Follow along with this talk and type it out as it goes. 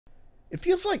It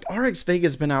feels like RX Vega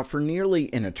has been out for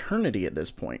nearly an eternity at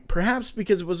this point, perhaps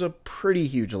because it was a pretty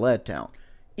huge letdown.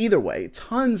 Either way,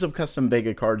 tons of custom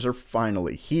Vega cards are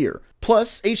finally here.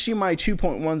 Plus, HDMI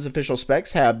 2.1's official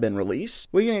specs have been released,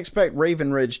 we can expect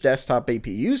Raven Ridge desktop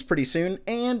APUs pretty soon,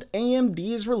 and AMD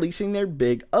is releasing their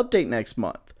big update next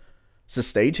month. So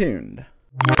stay tuned.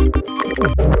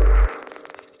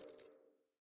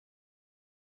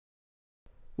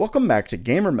 Welcome back to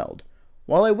GamerMeld.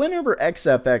 While I went over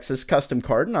XFX's custom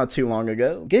card not too long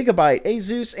ago, Gigabyte,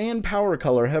 ASUS, and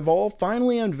PowerColor have all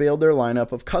finally unveiled their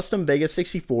lineup of custom Vega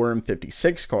 64 and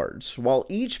 56 cards. While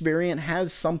each variant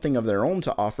has something of their own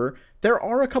to offer, there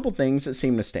are a couple things that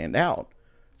seem to stand out.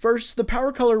 First, the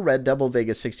PowerColor Red Devil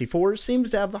Vega 64 seems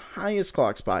to have the highest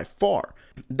clocks by far.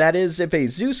 That is, if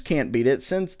ASUS can't beat it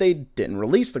since they didn't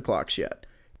release the clocks yet.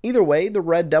 Either way, the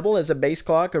Red Devil has a base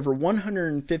clock over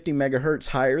 150 MHz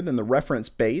higher than the reference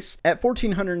base at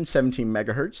 1417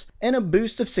 MHz and a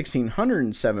boost of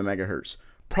 1607 MHz,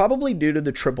 probably due to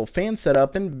the triple fan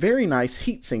setup and very nice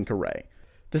heatsink array.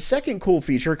 The second cool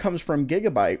feature comes from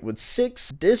Gigabyte with 6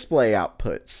 display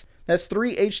outputs. That's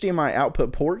 3 HDMI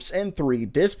output ports and 3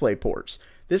 display ports.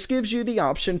 This gives you the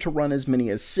option to run as many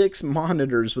as 6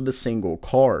 monitors with a single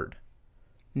card.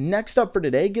 Next up for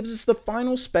today gives us the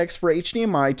final specs for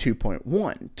HDMI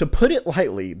 2.1. To put it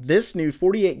lightly, this new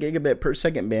 48 gigabit per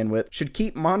second bandwidth should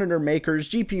keep monitor makers,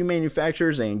 GPU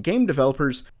manufacturers, and game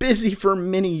developers busy for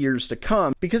many years to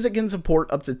come because it can support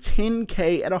up to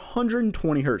 10K at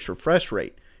 120Hz refresh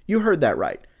rate. You heard that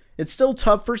right. It's still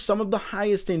tough for some of the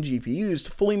highest end GPUs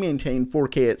to fully maintain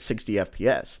 4K at 60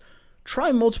 FPS.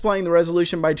 Try multiplying the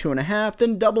resolution by 2.5,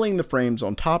 then doubling the frames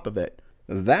on top of it.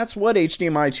 That's what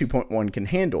HDMI 2.1 can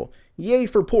handle. Yay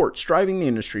for ports driving the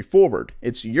industry forward.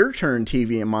 It's your turn,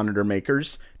 TV and monitor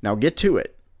makers. Now get to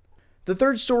it. The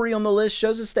third story on the list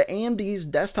shows us that AMD's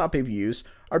desktop APUs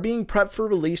are being prepped for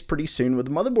release pretty soon, with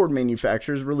motherboard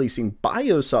manufacturers releasing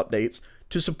BIOS updates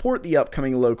to support the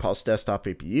upcoming low-cost desktop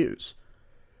APUs.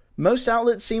 Most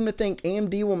outlets seem to think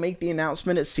AMD will make the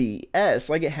announcement at CES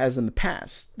like it has in the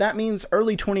past. That means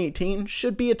early 2018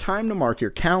 should be a time to mark your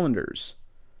calendars.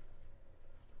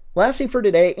 Lastly for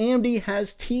today, AMD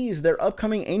has teased their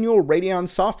upcoming annual Radeon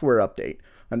software update.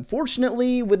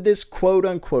 Unfortunately, with this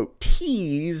quote-unquote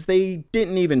tease, they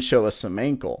didn't even show us some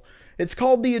ankle. It's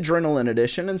called the Adrenaline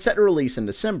Edition and set to release in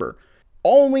December.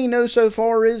 All we know so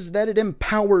far is that it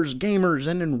empowers gamers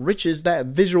and enriches that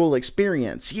visual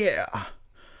experience. Yeah!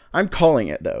 I'm calling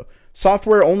it though.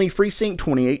 Software only FreeSync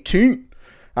 2018.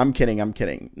 I'm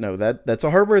kidding. No, that's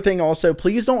a hardware thing also.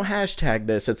 Please don't hashtag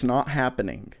this, it's not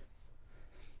happening.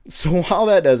 So while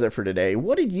that does it for today,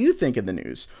 what did you think of the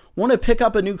news? Want to pick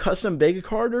up a new custom Vega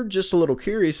card or just a little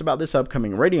curious about this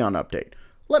upcoming Radeon update?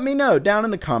 Let me know down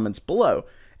in the comments below.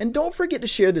 And don't forget to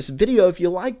share this video if you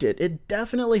liked it. It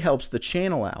definitely helps the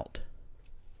channel out.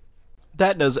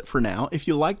 That does it for now. If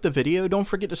you liked the video, don't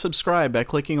forget to subscribe by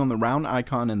clicking on the round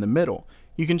icon in the middle.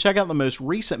 You can check out the most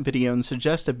recent video and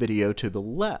suggested video to the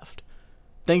left.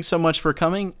 Thanks so much for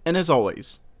coming, and as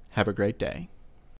always, have a great day.